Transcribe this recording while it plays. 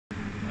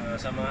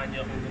Samahan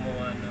niyo akong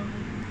gumawa ng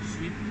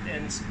sweet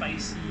and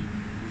spicy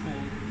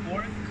pulled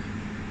pork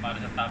para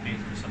sa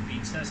toppings ko sa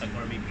pizza, sa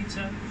gourmet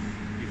pizza.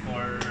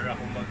 Before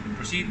ako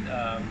mag-proceed,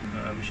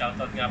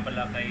 shoutout nga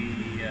pala kay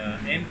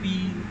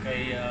MP,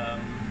 kay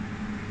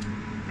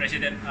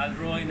President Al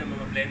Roy na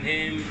mga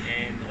Blenheim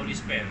and Holy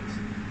Spells.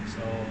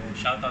 So,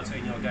 shoutout sa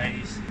inyo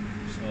guys.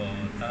 So,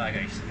 tara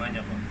guys, samahan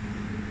niyo ako.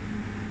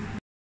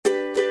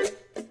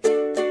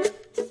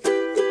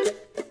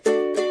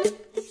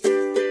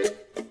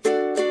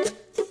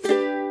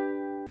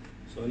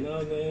 So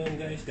now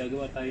ngayon guys,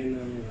 gagawa tayo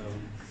ng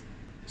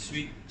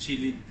sweet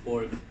chili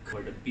pork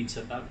for the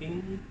pizza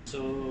topping.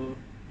 So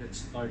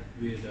let's start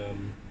with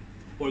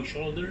pork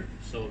shoulder.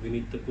 So we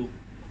need to cook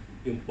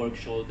yung pork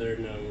shoulder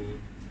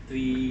ng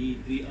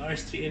 3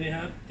 hours, 3 and a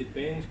half,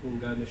 depends kung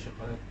gaano siya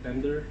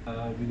ka-tender.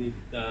 We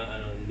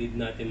need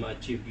natin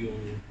ma-achieve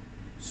yung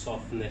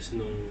softness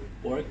ng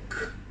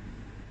pork.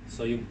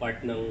 So yung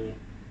part ng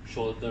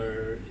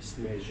shoulder is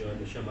medyo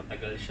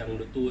matagal siyang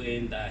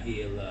lutuin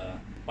dahil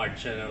part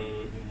siya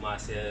ng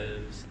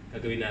muscles.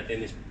 Gagawin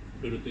natin is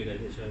lulutuin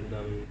natin siya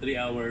ng 3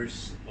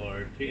 hours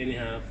or 3 and a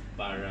half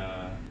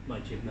para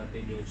ma-achieve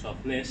natin yung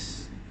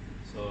softness.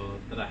 So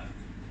tara,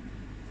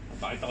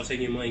 papakita ko sa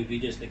inyo yung mga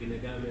ingredients na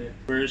ginagamit.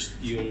 First,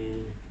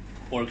 yung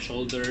pork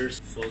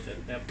shoulders, salt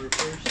and pepper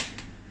first.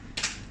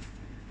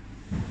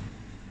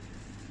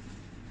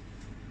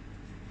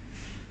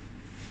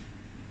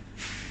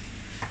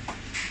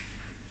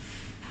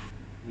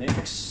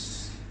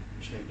 Next,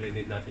 syempre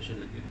need natin siya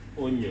lagyan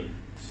onion.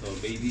 So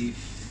baby,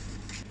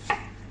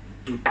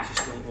 2 pieces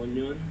ng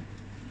onion.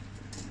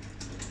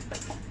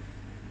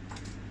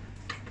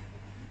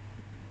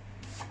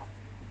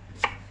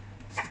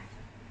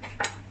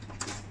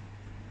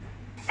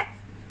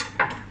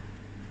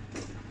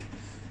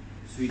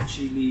 Sweet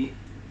chili,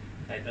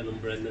 kahit anong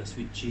brand ng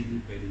sweet chili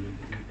pwede nyo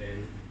gamitin.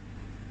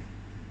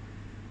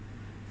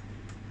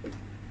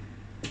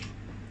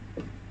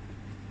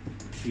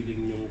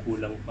 Feeling yung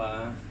kulang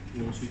pa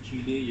yung sweet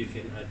chili, you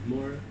can add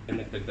more.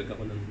 Nagdagdag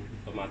ako ng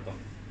tomato.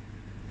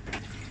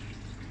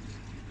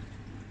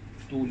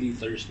 2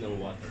 liters ng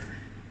water.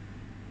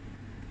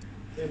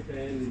 Siyempre,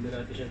 hindi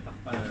na natin siyang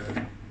takpan.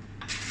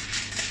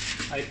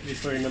 I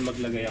prefer na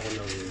maglagay ako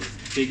ng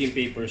baking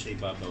paper sa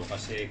ibabaw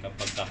kasi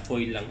kapag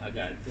foil lang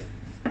agad,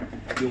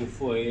 yung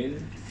foil,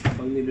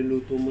 pag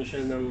niluluto mo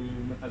siya ng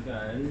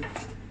matagal,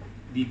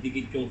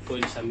 didikit yung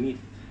foil sa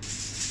meat.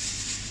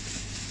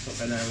 So,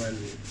 kailangan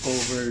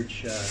covered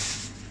siya.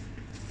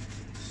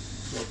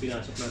 So,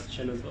 pinasok natin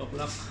siya ng 2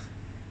 o'clock.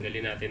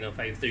 Tanggalin natin ng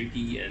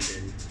 5:30 and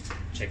then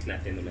check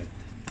natin ulit.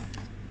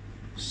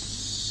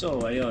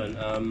 So, ayun.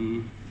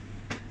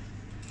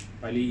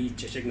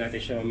 Check natin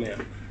siya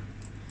mamaya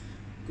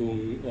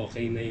kung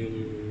okay na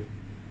yung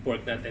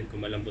pork natin,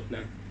 kung malambot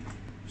na.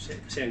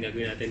 Kasi ang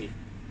gagawin natin,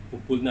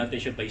 pupull natin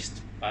siya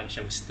para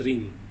siyang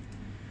string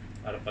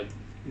para pag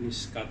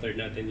scatter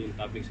natin yung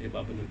toppings sa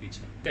ibabaw ng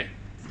pizza.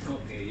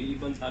 Okay,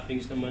 yung ibang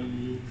toppings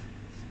naman.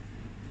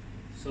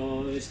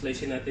 So,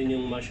 slice natin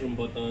yung mushroom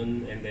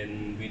button and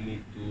then we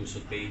need to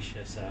saute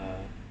siya sa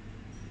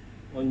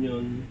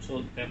onion,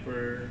 salt,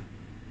 pepper.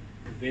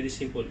 Very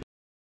simple.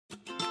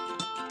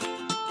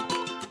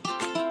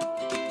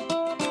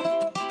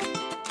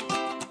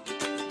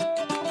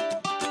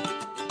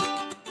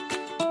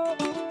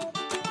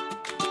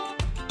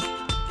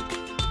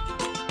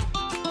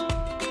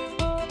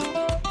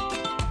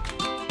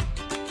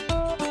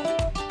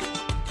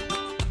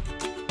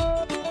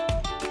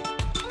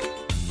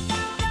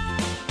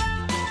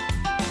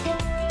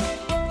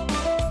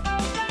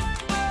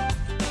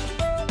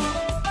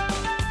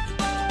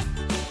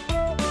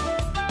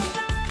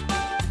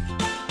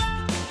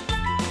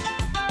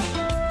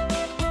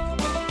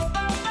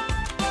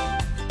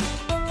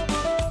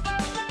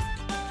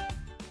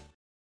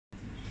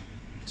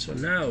 So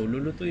now,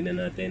 lulutuin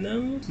na natin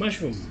ng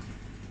mushroom.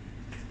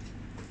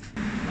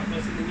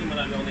 Papansin ninyo,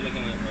 marami akong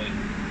nilagay ng oil.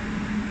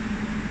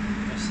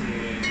 Kasi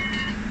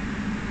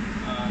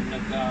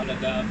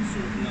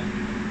nag-absorb ng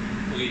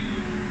oil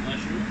yung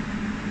mushroom.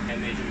 Kaya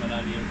medyo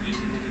marami yung oil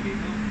na nilagay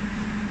ko.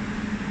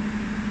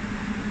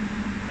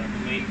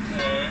 Tapos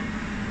na,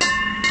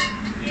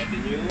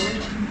 natin yung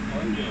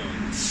onion.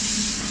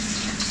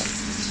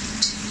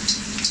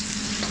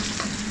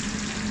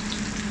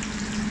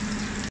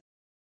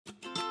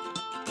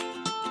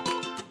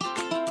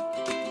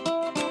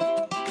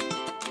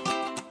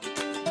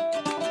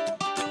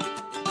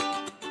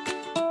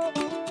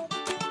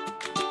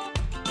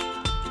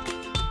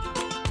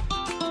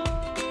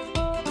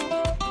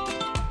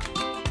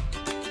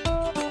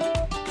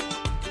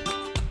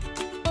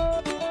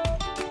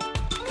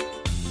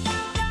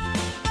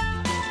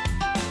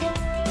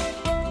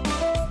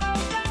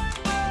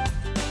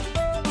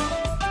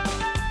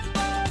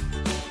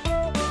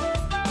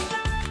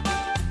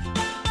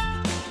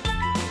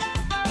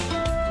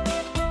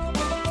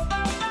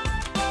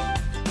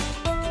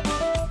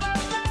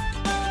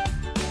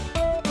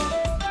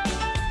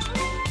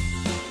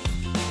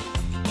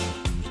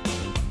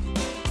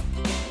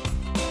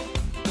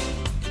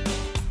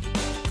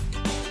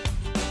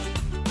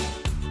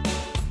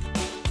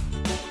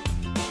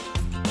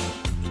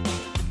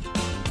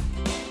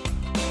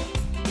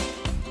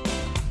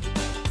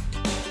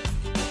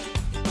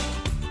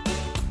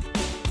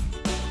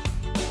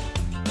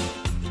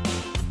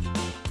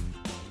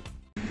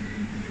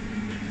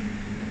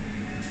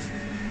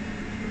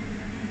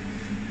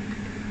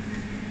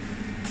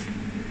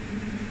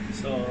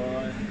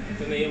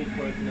 ito na yung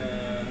pork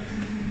na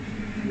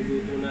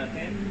niluto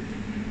natin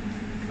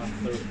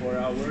after 4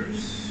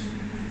 hours.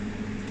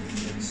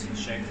 Let's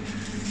check.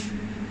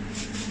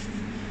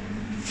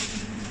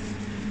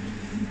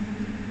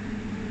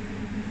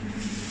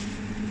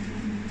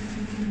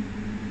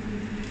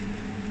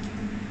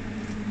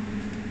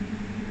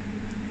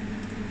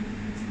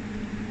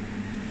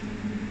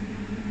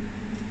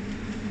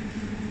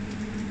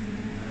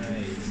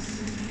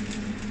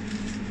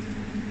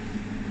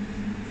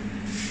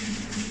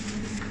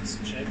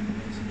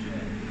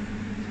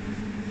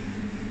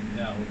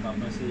 Yeah, kung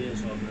papansin niyo,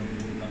 sobrang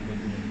lambot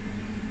niya.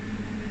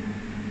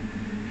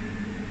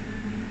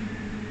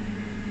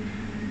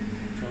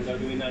 So, ang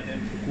gagawin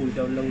natin, cool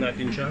down lang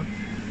natin siya.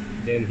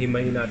 Then,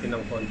 himayin natin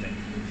ng konti.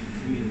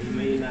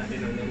 Himayin natin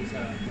hanggang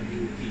sa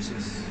maging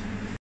pieces.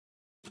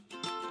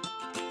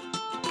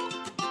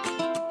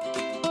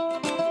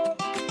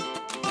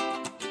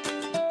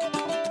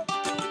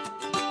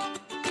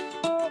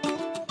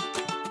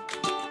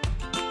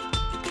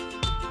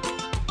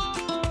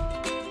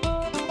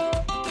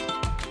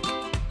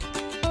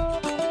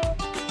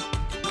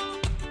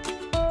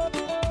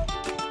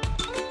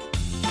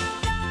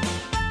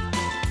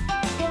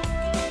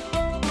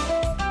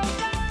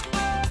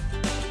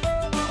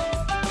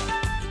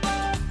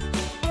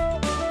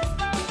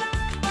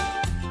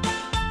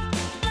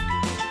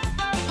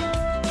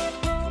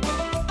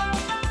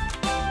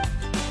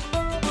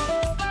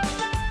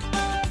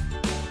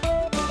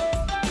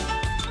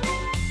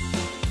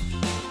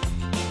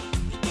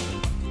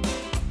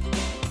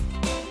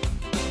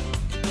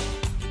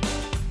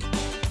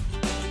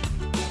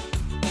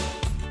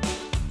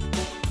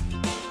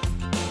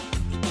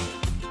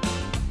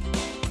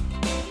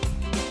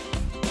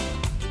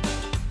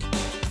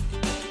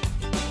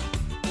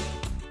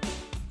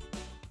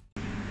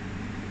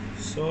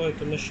 So,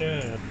 ito na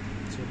siya.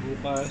 So,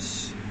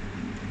 bukas,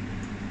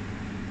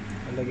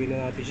 alagay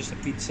na natin siya sa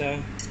pizza.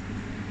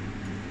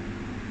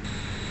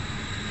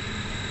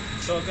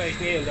 So, guys,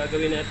 ngayon,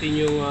 gagawin natin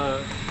yung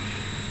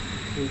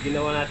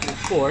ginawa natin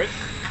pork.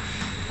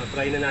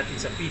 Try na natin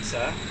sa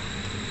pizza.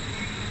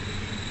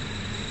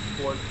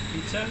 Pork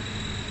pizza.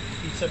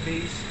 Pizza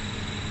base.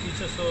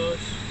 Pizza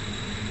sauce.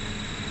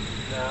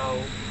 Now,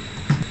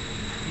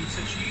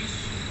 pizza cheese.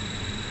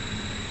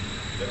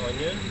 The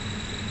onion.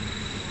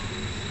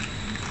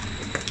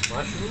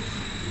 Mushroom,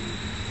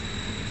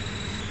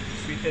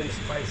 sweet and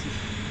spicy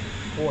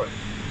pork,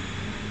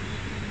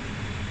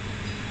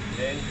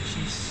 then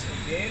cheese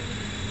again,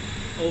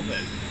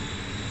 oven.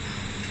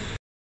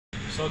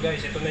 So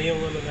guys, ito na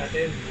yung ano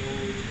natin,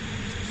 yung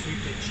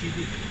sweet and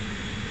chili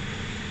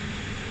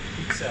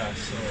pizza.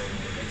 So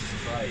let's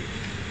try.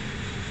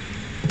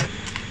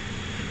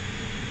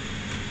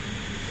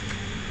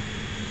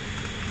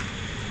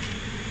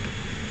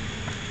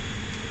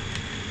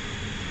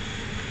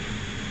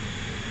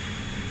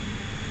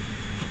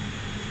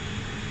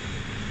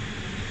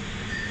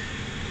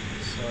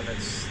 So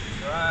let's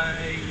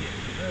try.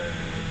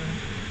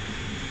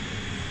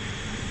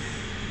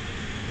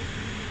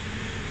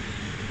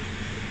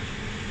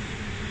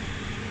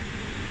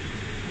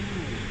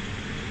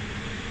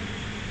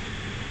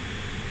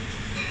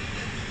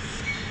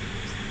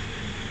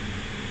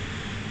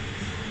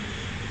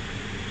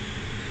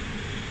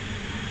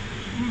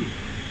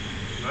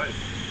 Nice.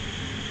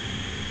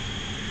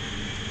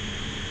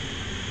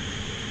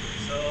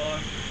 So,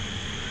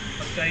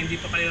 pagka hindi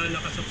pa kayo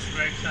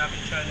nakasubscribe sa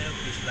aking channel,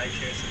 please like,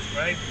 share,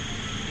 subscribe.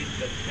 Hit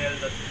the bell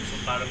so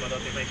para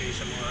ma-notify kayo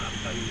sa mga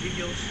upcoming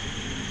videos.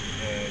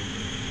 And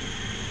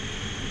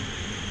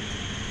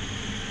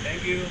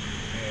thank you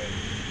and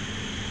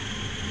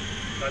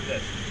God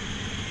bless.